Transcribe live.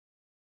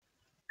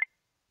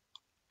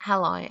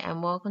Hello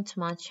and welcome to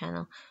my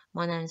channel.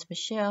 My name is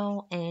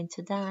Michelle and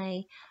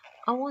today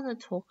I want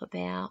to talk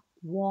about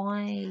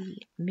why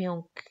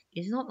milk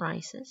is not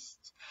racist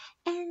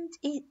and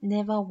it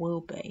never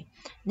will be.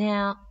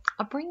 Now,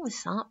 I bring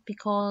this up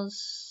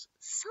because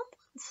someone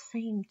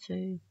seemed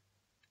to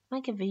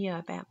make a video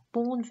about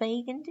Born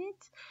Vegan did.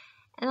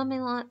 And I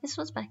mean, like, this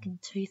was back in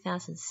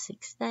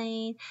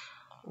 2016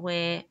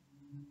 where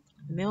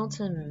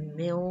Milton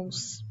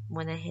Mills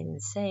went ahead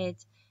and said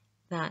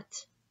that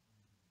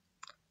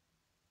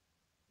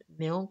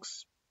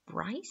milk's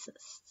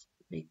racist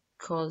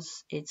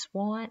because it's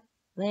white,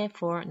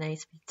 therefore it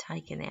needs to be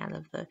taken out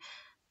of the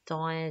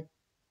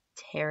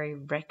dietary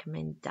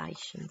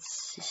recommendation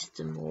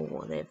system or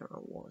whatever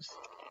it was.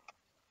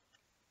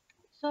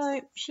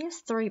 So she has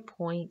 3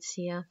 points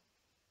here.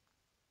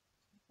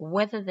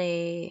 Whether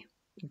they're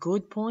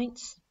good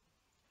points,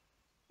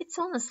 it's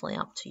honestly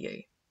up to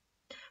you.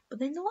 But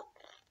they're not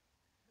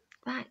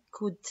that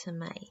good to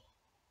me.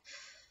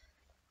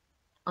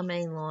 I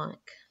mean,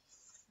 like,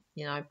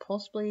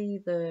 possibly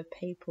the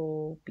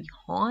people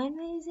behind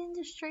these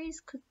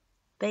industries could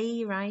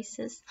be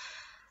racist,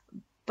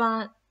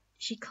 but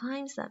she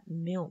claims that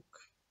milk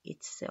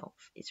itself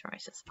is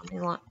racist. I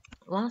mean, like,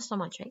 last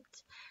time I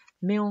checked,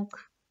 milk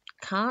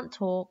can't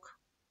talk,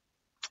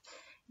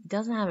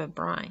 doesn't have a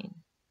brain,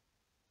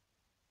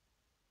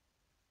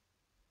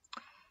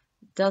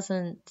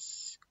 doesn't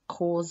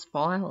cause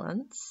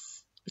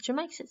violence, which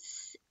makes it,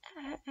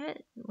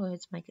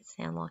 words make it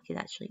sound like it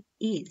actually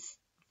is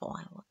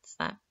violence,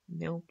 that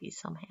milk is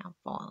somehow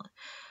violent.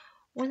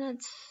 When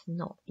it's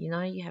not,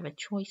 you have a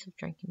choice of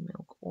drinking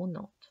milk or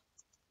not.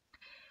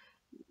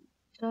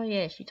 So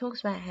yeah, she talks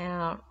about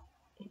how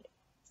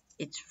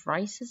it's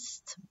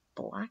racist to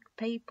black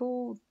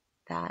people,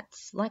 that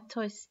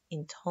lactose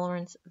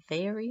intolerance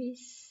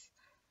varies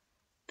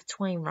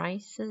between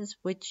races,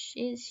 which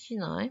is,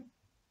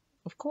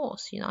 of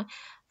course,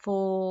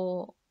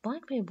 for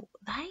black people,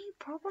 they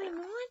probably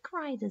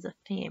migrated a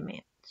fair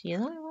amount, you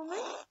know what I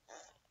mean?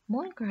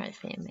 Migrated a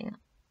fair amount.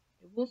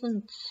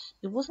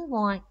 It wasn't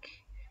like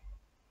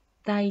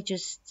they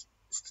just,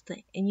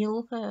 and you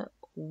look at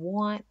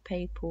white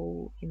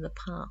people in the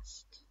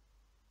past,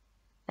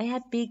 they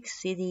had big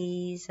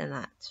cities and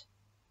that.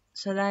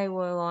 So they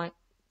were like,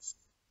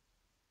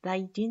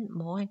 they didn't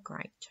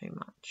migrate too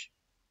much.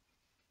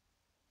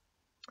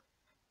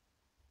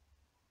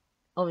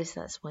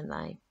 Obviously, that's when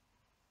they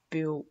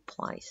built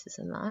places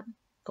and that,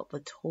 got the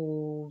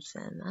tools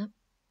and that.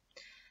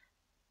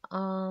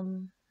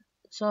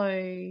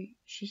 So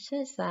she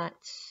says that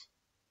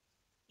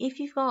if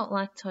you've got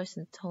lactose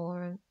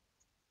intolerance,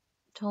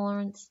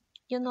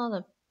 you're not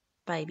a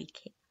baby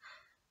kid.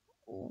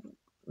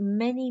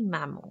 Many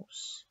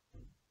mammals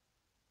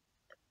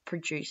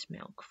produce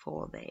milk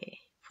for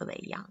their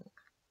young.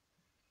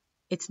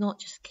 It's not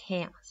just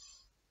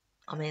cows.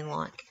 I mean,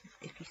 like,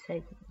 if you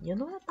said you're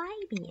not a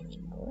baby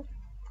anymore,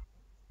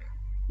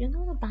 you're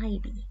not a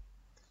baby.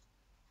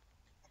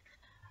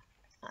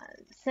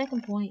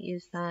 Second point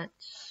is that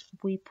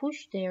we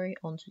push dairy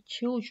onto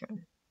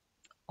children,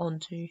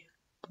 onto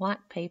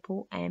black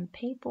people and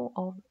people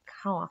of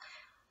colour.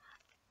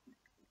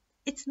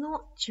 It's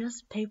not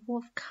just people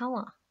of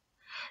colour.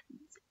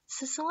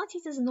 Society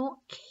does not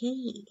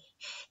care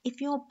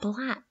if you're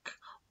black,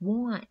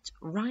 white,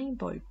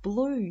 rainbow,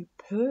 blue,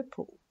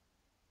 purple.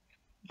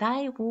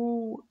 They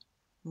will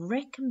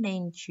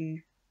recommend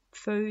you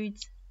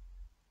foods,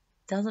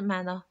 doesn't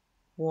matter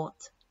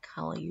what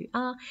colour you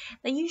are.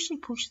 They usually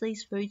push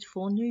these foods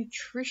for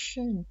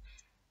nutrition.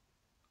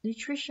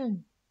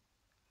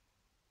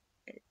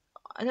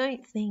 I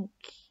don't think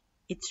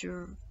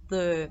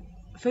the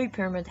food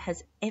pyramid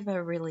has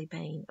ever really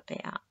been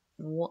about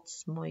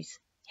what's most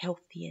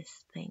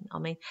healthiest thing. I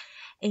mean,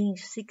 eating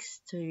 6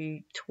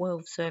 to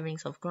 12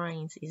 servings of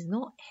grains is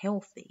not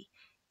healthy.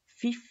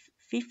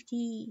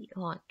 50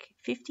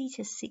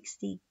 to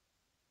 60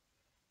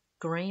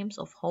 grams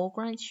of whole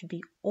grains should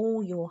be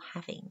all you're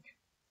having.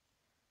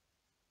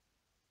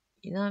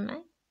 You know what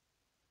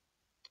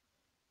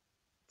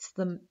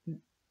I mean?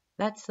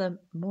 That's the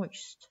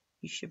most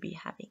you should be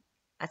having.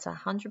 That's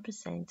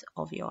 100%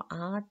 of your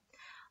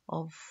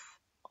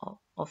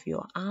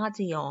your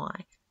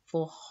RDI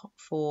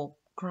for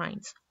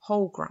grains,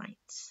 whole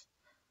grains.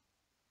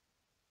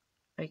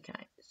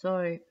 Okay,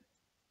 so,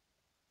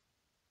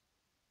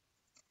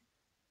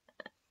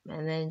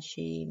 and then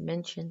she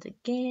mentioned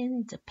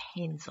again,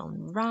 depends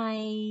on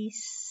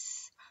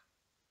race,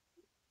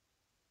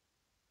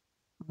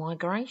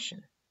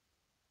 migration.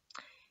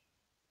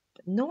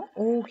 But not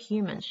all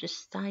humans just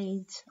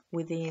stayed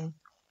within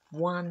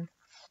one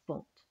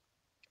spot.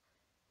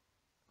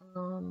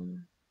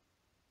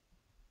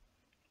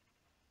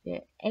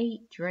 Yeah,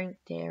 eat, drink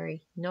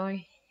dairy. No,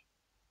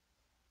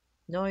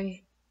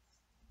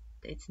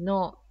 it's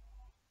not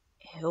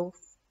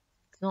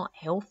It's not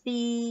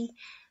healthy.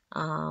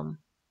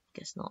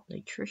 Guess not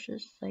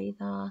nutritious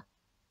either. I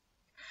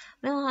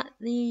mean, like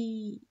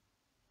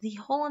the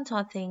whole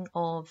entire thing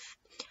of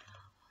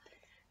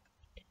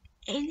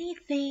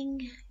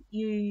anything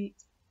you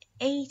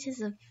eat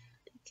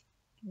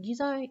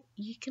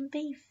you can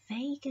be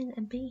vegan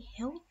and be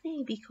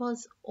healthy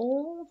because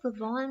all the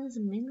vitamins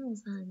and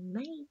minerals and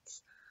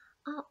meats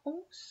are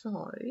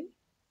also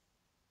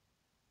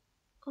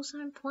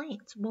in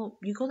plants. Well,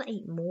 you got to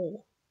eat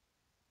more.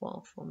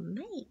 Well, for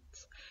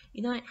meat,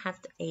 you don't have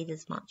to eat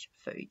as much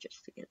food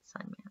just to get the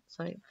same amount.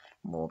 So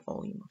more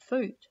volume of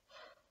food.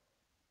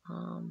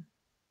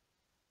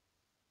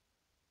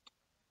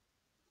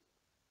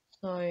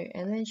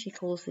 And then she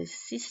calls this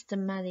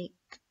systematic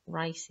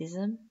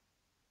racism.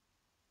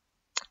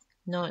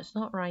 No, it's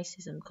not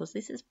racism because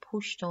this is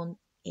pushed on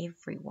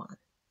everyone,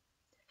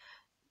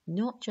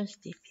 not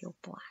just if you're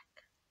black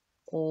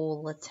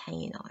or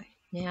Latino.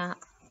 Now,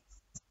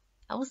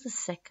 that was the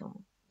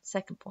second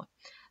point.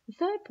 The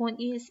third point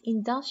is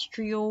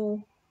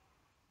industrial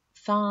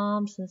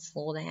farms and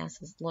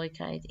slaughterhouses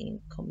located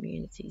in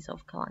communities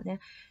of color. Now,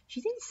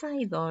 she didn't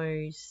say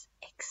those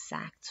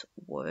exact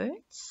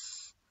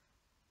words,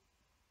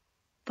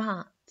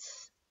 but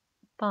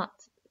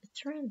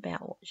it's around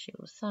about what she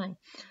was saying.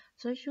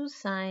 So she was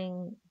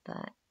saying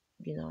that,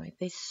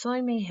 there's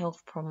so many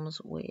health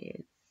problems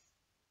with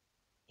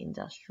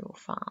industrial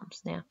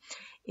farms. Now,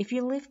 if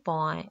you live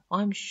by,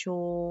 I'm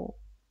sure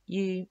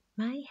you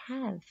may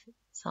have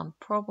some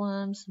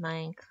problems,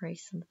 may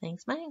increase some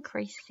things, may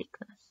increase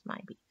sickness,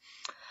 maybe.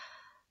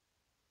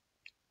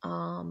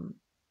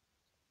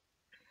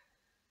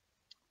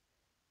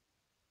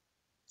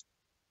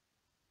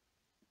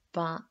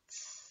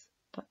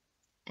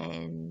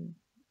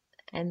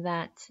 And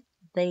that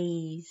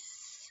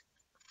these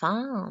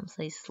farms,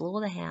 these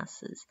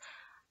slaughterhouses,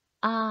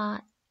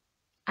 are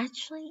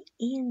actually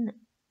in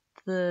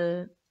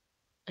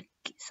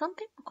some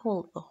people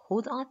call it the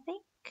hood, I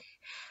think.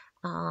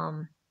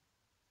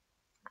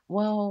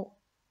 Well,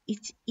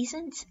 it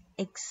isn't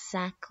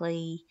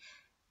exactly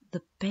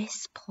the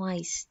best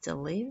place to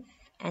live,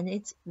 and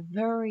it's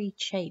very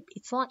cheap.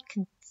 It's like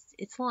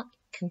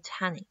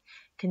Katanning.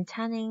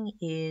 Katanning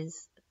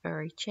is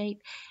very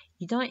cheap.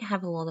 You don't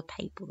have a lot of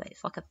people there.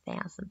 It's like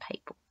 1,000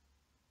 people.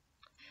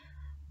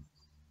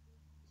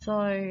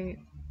 So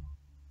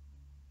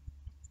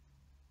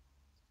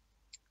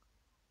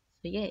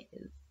yeah,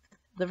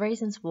 the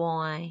reasons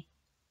why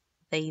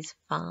these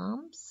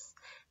farms,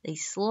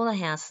 these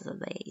slaughterhouses are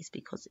there is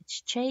because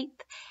it's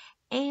cheap,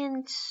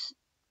 and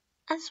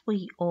as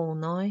we all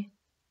know,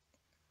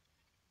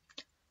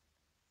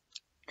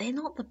 they're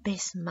not the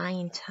best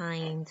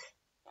maintained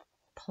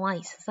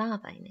places, are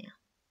they now?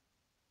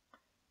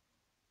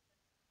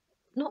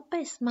 Not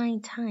best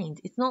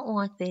maintained. It's not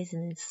like there's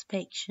an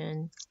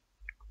inspection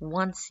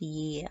once a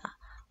year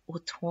or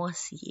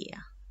twice a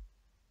year,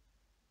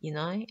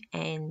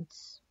 and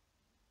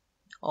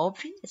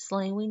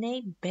obviously we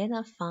need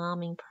better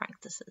farming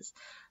practices.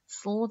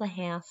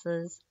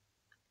 Slaughterhouses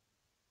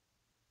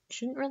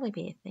shouldn't really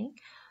be a thing,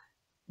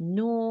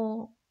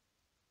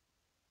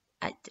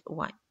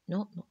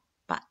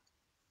 but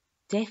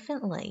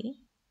definitely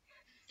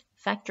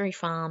factory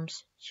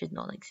farms should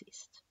not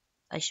exist.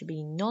 They should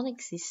be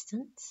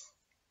non-existent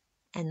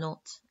and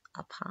not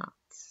a part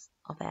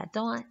of our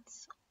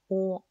diets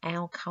or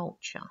our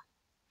culture.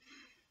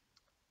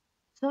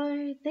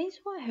 So these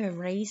were her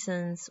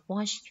reasons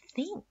why she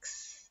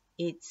thinks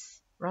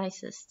it's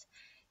racist.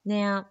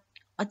 Now,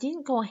 I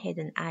didn't go ahead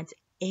and add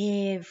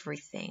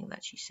everything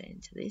that she said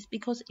into this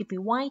because it'd be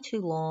way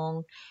too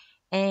long,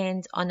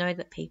 and I know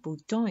that people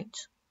don't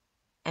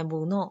and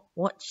will not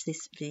watch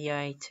this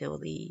video till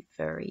the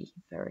very,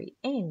 very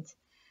end.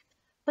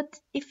 But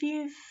if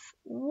you've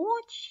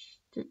watched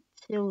it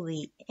till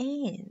the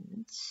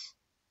end,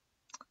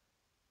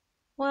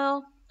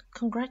 well,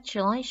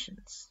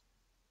 congratulations.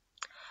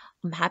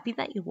 I'm happy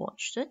that you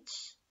watched it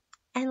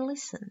and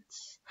listened.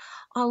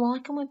 I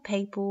like it when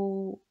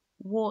people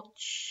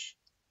watch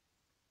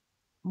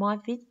my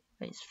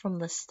videos from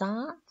the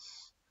start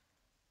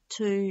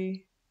to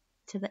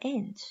the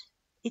end.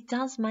 It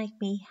does make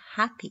me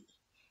happy.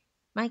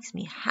 Makes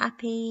me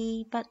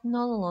happy, but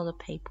not a lot of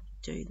people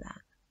do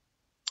that.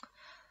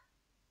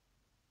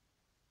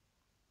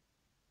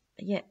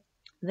 But yeah,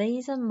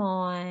 these are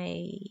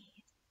my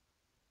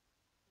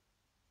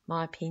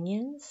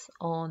opinions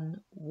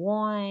on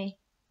why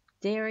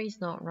dairy's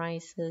not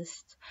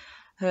racist.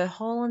 Her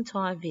whole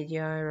entire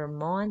video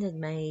reminded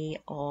me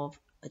of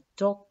a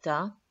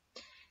doctor,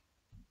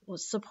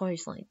 was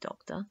supposedly a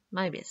doctor,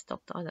 maybe it's a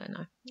doctor, I don't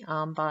know,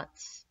 but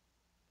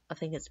I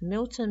think it's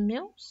Milton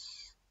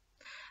Mills,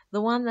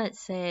 the one that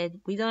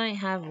said, we don't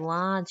have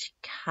large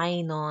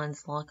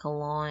canines like a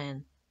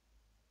lion.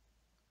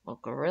 Well,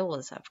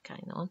 gorillas have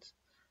canines,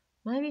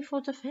 maybe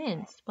for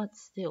defense, but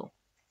still.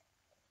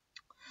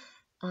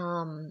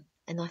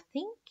 And I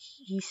think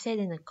he said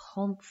in a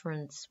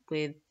conference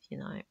with,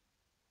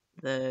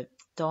 the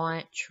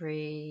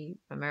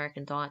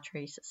American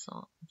Dietary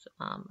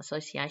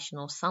Association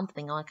or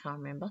something, I can't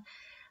remember.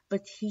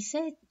 But he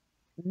said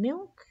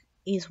milk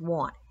is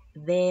white,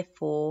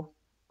 therefore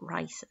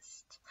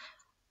racist.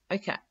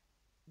 Okay,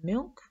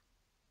 milk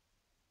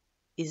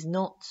is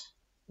not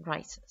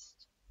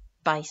racist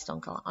based on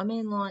colour. I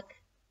mean,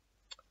 like,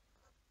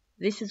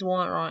 this is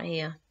white right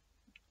here.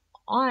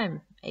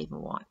 I'm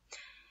even white.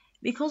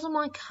 Because of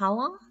my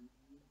colour,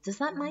 does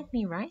that make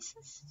me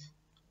racist?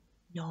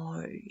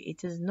 No, it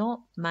does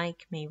not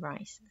make me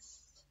racist.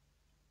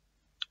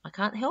 I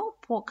can't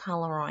help what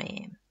colour I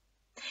am.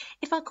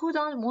 If I could,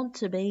 I'd want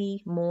to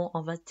be more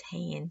of a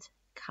tanned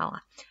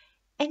colour.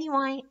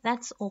 Anyway,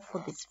 that's all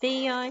for this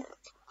video.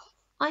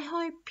 I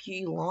hope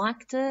you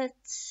liked it.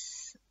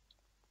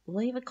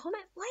 Leave a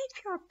comment,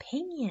 leave your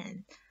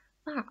opinion.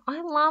 No,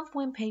 I love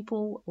when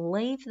people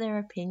leave their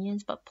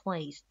opinions, but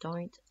please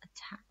don't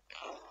attack.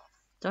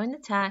 Don't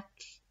attack.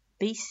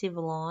 Be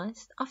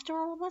civilized. After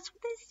all, that's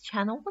what this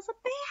channel was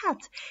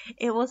about.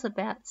 It was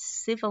about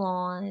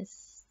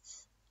civilized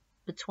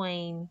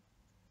between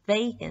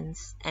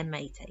vegans and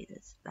meat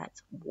eaters.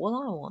 That's what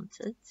I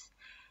wanted,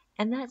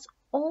 and that's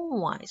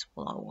always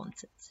what I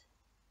wanted.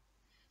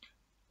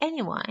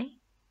 Anyway,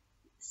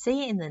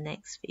 see you in the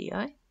next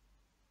video.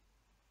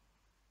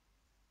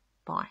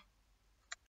 Bye.